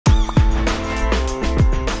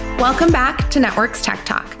Welcome back to Networks Tech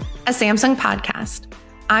Talk, a Samsung podcast.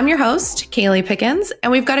 I'm your host, Kaylee Pickens,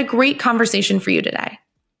 and we've got a great conversation for you today.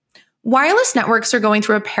 Wireless networks are going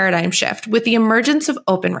through a paradigm shift with the emergence of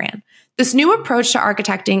Open RAN. This new approach to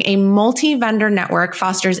architecting a multi-vendor network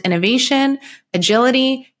fosters innovation,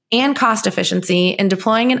 agility, and cost efficiency in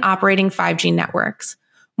deploying and operating 5G networks.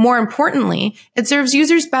 More importantly, it serves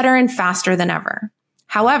users better and faster than ever.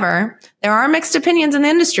 However, there are mixed opinions in the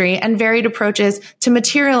industry and varied approaches to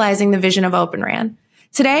materializing the vision of Open RAN.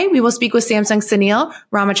 Today, we will speak with Samsung's Sunil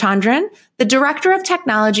Ramachandran, the Director of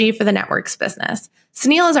Technology for the Networks business.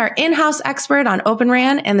 Sunil is our in-house expert on Open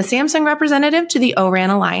RAN and the Samsung representative to the O-RAN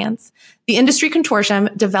Alliance, the industry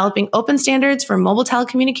consortium developing open standards for mobile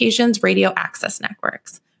telecommunications radio access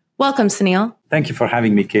networks. Welcome, Sunil. Thank you for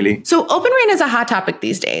having me, Kaylee. So Open RAN is a hot topic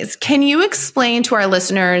these days. Can you explain to our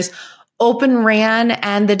listeners Open RAN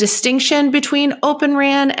and the distinction between Open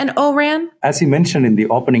RAN and O-RAN? As you mentioned in the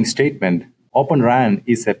opening statement, Open RAN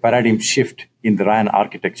is a paradigm shift in the RAN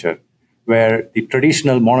architecture, where the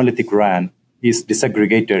traditional monolithic RAN is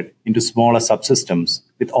disaggregated into smaller subsystems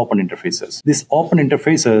with open interfaces. This open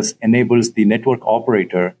interfaces enables the network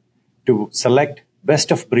operator to select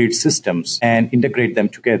best-of-breed systems and integrate them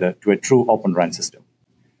together to a true Open RAN system.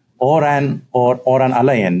 O-RAN or O-RAN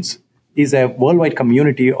Alliance is a worldwide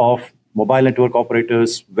community of mobile network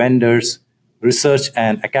operators, vendors, research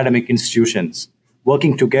and academic institutions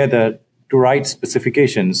working together to write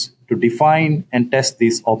specifications to define and test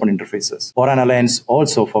these open interfaces. O-RAN Alliance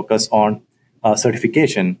also focus on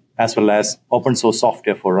certification as well as open source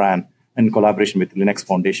software for RAN in collaboration with Linux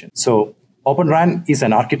Foundation. So Open RAN is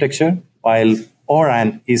an architecture, while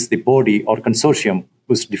O-RAN is the body or consortium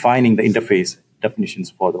who's defining the interface definitions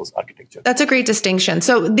for those architectures. That's a great distinction.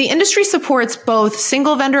 So the industry supports both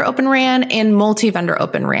single vendor Open RAN and multi-vendor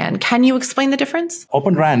Open RAN. Can you explain the difference?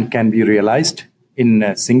 Open RAN can be realized in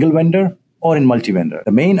a single vendor or in multi-vendor.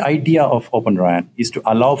 The main idea of Open RAN is to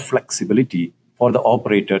allow flexibility for the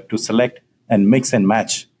operator to select and mix and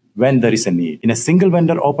match when there is a need. In a single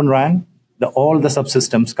vendor Open RAN, all the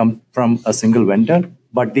subsystems come from a single vendor,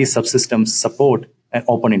 but these subsystems support an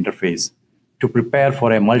open interface to prepare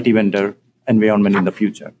for a multi-vendor environment in the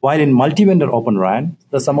future. While in multi-vendor Open RAN,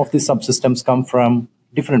 some of these subsystems come from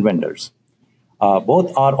different vendors.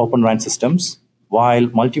 Both are Open RAN systems, while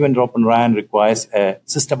multi-vendor Open RAN requires a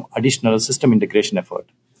additional system integration effort.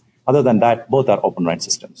 Other than that, both are Open RAN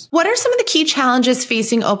systems. What are some of the key challenges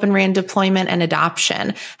facing Open RAN deployment and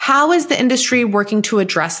adoption? How is the industry working to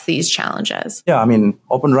address these challenges? Yeah,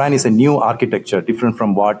 Open RAN is a new architecture, different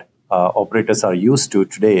from what operators are used to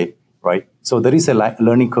today, right? So there is a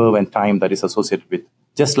learning curve and time that is associated with,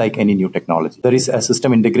 just like any new technology. There is a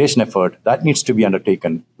system integration effort that needs to be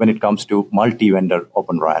undertaken when it comes to multi-vendor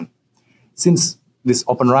Open RAN. Since this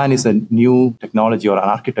Open RAN is a new technology or an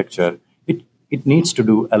architecture, it needs to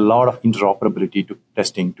do a lot of interoperability to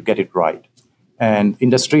testing to get it right. And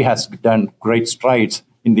industry has done great strides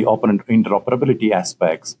in the open interoperability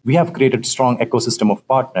aspects. We have created a strong ecosystem of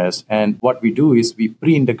partners, and what we do is we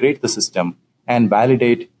pre-integrate the system and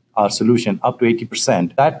validate our solution up to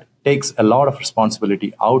 80%. That takes a lot of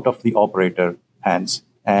responsibility out of the operator hands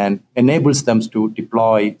and enables them to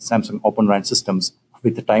deploy Samsung Open RAN systems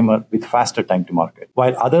with faster time to market.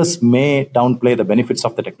 While others may downplay the benefits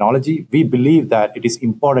of the technology, we believe that it is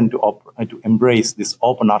important to embrace this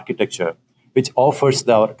open architecture, which offers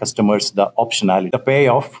our customers the optionality. The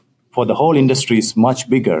payoff for the whole industry is much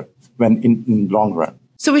bigger when in long run.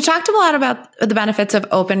 So we talked a lot about the benefits of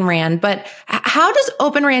Open RAN, but how does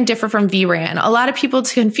Open RAN differ from vRAN? A lot of people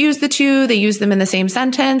confuse the two. They use them in the same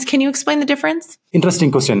sentence. Can you explain the difference?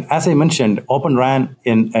 Interesting question. As I mentioned, Open RAN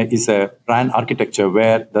is a RAN architecture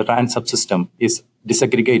where the RAN subsystem is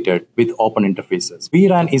disaggregated with open interfaces.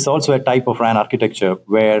 vRAN is also a type of RAN architecture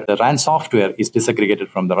where the RAN software is disaggregated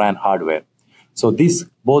from the RAN hardware. So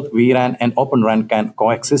both vRAN and Open RAN can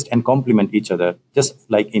coexist and complement each other, just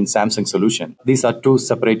like in Samsung solution. These are two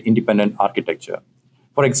separate independent architecture.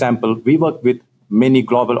 For example, we work with many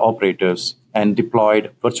global operators and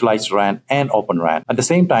deployed virtualized RAN and Open RAN. At the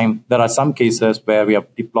same time, there are some cases where we have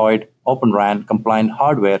deployed Open RAN compliant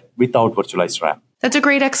hardware without virtualized RAN. That's a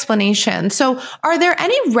great explanation. So are there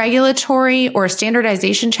any regulatory or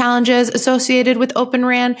standardization challenges associated with Open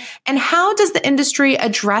RAN? And how does the industry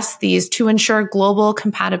address these to ensure global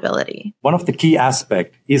compatibility? One of the key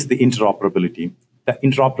aspects is the interoperability. The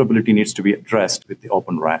interoperability needs to be addressed with the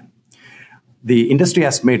Open RAN. The industry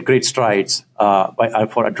has made great strides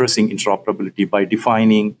for addressing interoperability by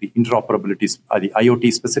defining the interoperability, the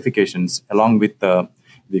IoT specifications, along with the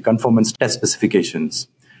conformance test specifications.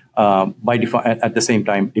 At the same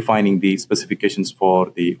time defining the specifications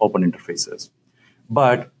for the open interfaces.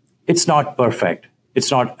 But It's not perfect. It's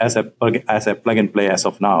not as a plug and play as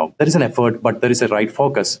of now. There is an effort, but there is a right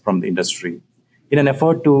focus from the industry. In an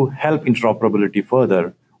effort to help interoperability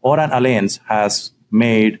further, ORAN Alliance has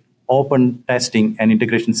made open testing and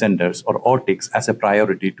integration centers, or OTICs, as a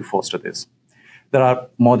priority to foster this. There are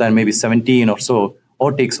more than maybe 17 or so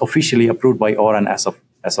OTICs officially approved by ORAN as of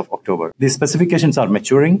October. These specifications are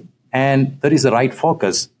maturing, and there is a right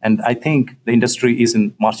focus, and I think the industry is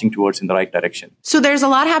marching towards in the right direction. So there's a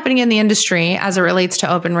lot happening in the industry as it relates to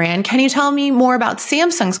Open RAN. Can you tell me more about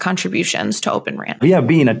Samsung's contributions to Open RAN? We have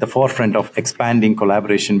been at the forefront of expanding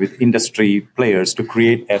collaboration with industry players to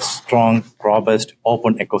create a strong, robust,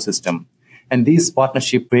 open ecosystem. And these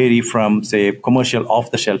partnerships vary from, say, commercial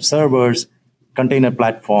off-the-shelf servers, container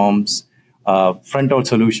platforms, front-haul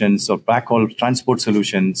solutions or back-haul transport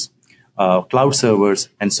solutions, cloud servers,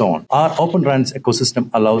 and so on. Our Open RAN's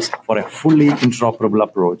ecosystem allows for a fully interoperable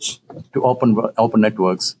approach to open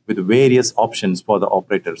networks with various options for the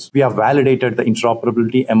operators. We have validated the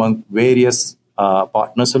interoperability among various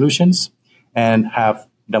partner solutions and have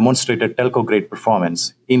demonstrated telco-grade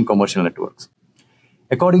performance in commercial networks.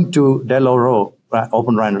 According to Dell Oro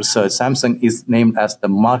Open RAN research, Samsung is named as the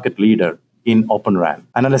market leader in Open RAN.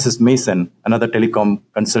 Analysys Mason, another telecom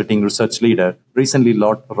consulting research leader, recently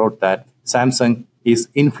wrote that Samsung is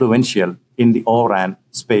influential in the ORAN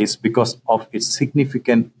space because of its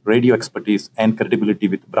significant radio expertise and credibility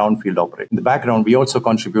with brownfield operators. In the background, we also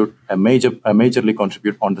majorly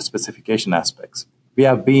contribute on the specification aspects. We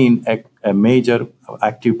have been a major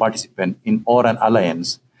active participant in ORAN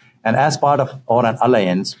Alliance, and as part of ORAN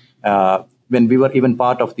Alliance, when we were even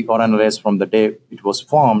part of the ORAN Alliance from the day it was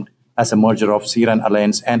formed, as a merger of cRAN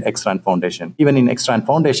Alliance and XRAN Foundation. Even in XRAN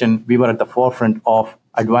Foundation, we were at the forefront of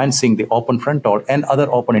advancing the open fronthaul and other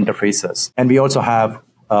open interfaces. And we also have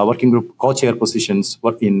working group co-chair positions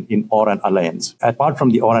in ORAN Alliance. Apart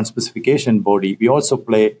from the ORAN specification body, we also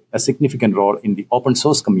play a significant role in the open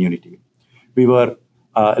source community. We were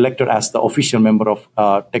elected as the official member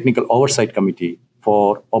of Technical Oversight Committee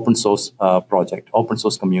for open source project, open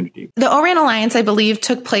source community. The ORAN Alliance, I believe,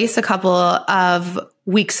 took place a couple of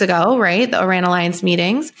weeks ago, right? The ORAN Alliance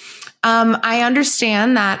meetings. I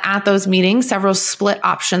understand that at those meetings, several split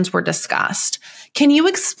options were discussed. Can you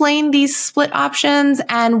explain these split options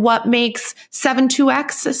and what makes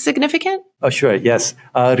 7.2x significant? Oh, sure. Yes.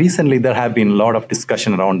 Recently, there have been a lot of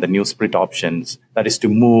discussion around the new split options. That is to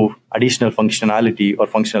move additional functionality or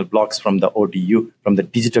functional blocks from the ODU, from the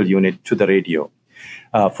digital unit to the radio.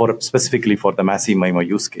 Specifically for the massive MIMO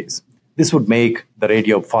use case. This would make the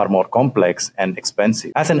radio far more complex and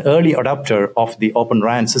expensive. As an early adopter of the Open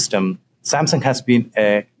RAN system, Samsung has been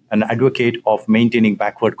an advocate of maintaining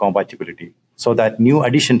backward compatibility so that new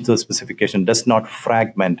addition to the specification does not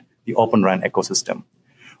fragment the Open RAN ecosystem.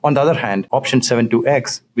 On the other hand, option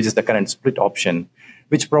 7.2x, which is the current split option,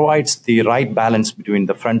 which provides the right balance between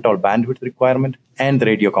the fronthaul bandwidth requirement and the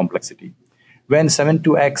radio complexity. When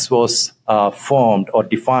 7.2x was formed or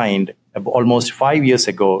defined almost 5 years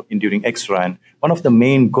ago during XRAN, one of the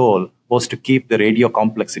main goals was to keep the radio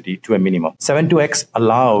complexity to a minimum.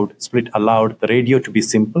 7.2x split allowed the radio to be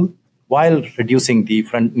simple while reducing the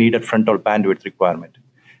needed fronthaul bandwidth requirement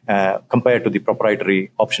compared to the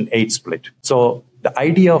proprietary option 8 split. So the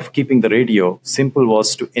idea of keeping the radio simple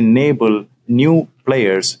was to enable new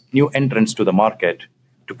players, new entrants to the market,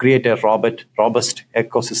 to create a robust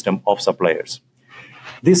ecosystem of suppliers.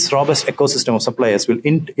 This robust ecosystem of suppliers will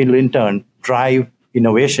in turn drive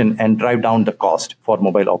innovation and drive down the cost for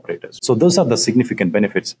mobile operators. So those are the significant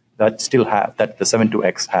benefits that the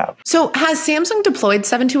 7.2x have. So has Samsung deployed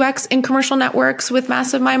 7.2x in commercial networks with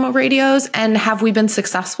massive MIMO radios, and have we been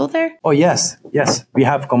successful there? Oh, yes. We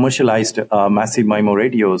have commercialized massive MIMO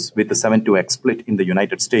radios with the 7.2x split in the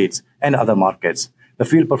United States and other markets. The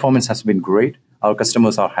field performance has been great. Our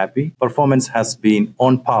customers are happy. Performance has been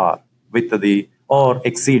on par with or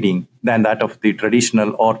exceeding than that of the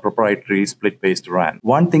traditional or proprietary split-based RAN.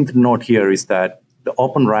 One thing to note here is that the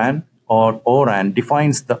Open RAN or ORAN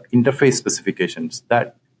defines the interface specifications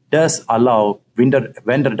that does allow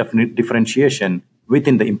vendor differentiation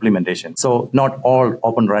within the implementation. So not all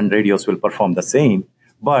Open RAN radios will perform the same,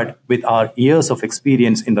 but with our years of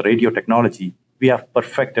experience in the radio technology, we have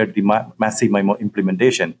perfected the massive MIMO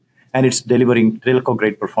implementation, and it's delivering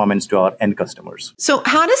telco-grade performance to our end customers. So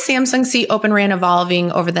how does Samsung see Open RAN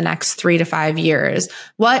evolving over the next 3 to 5 years?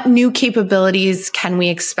 What new capabilities can we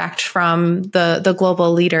expect from the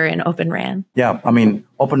global leader in Open RAN? Yeah,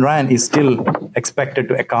 Open RAN is still expected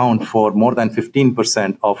to account for more than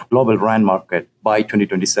 15% of global RAN market by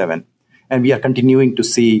 2027. And we are continuing to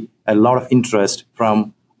see a lot of interest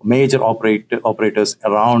from major operators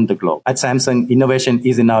around the globe. At Samsung, innovation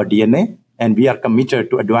is in our DNA, and we are committed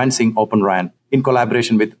to advancing Open RAN in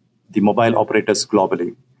collaboration with the mobile operators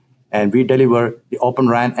globally. And we deliver the Open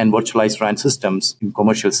RAN and virtualized RAN systems in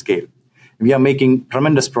commercial scale. We are making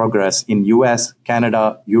tremendous progress in US,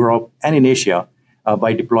 Canada, Europe, and in Asia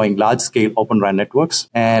by deploying large-scale Open RAN networks.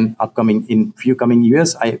 And in few coming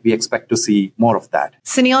years, we expect to see more of that.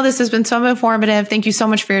 Sunil, this has been so informative. Thank you so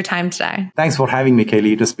much for your time today. Thanks for having me,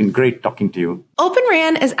 Kaylee. It has been great talking to you. Open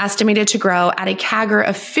RAN is estimated to grow at a CAGR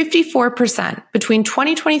of 54% between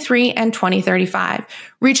 2023 and 2035,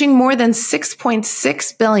 reaching more than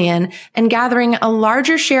 6.6 billion and gathering a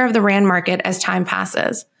larger share of the RAN market as time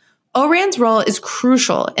passes. O-RAN's role is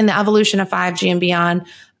crucial in the evolution of 5G and beyond,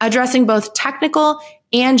 addressing both technical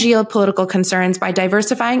and geopolitical concerns by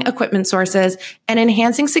diversifying equipment sources and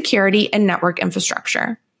enhancing security and network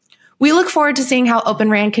infrastructure. We look forward to seeing how Open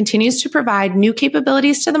RAN continues to provide new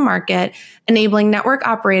capabilities to the market, enabling network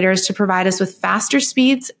operators to provide us with faster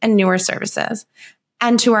speeds and newer services.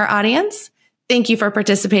 And to our audience, thank you for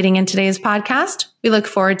participating in today's podcast. We look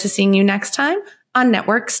forward to seeing you next time on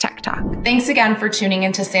Networks Tech Talk. Thanks again for tuning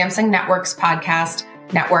into Samsung Networks podcast,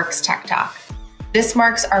 Networks Tech Talk. This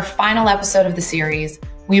marks our final episode of the series.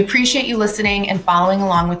 We appreciate you listening and following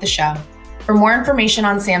along with the show. For more information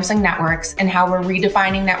on Samsung Networks and how we're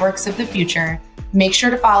redefining networks of the future, make sure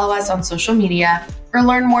to follow us on social media or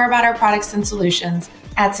learn more about our products and solutions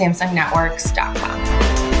at samsungnetworks.com.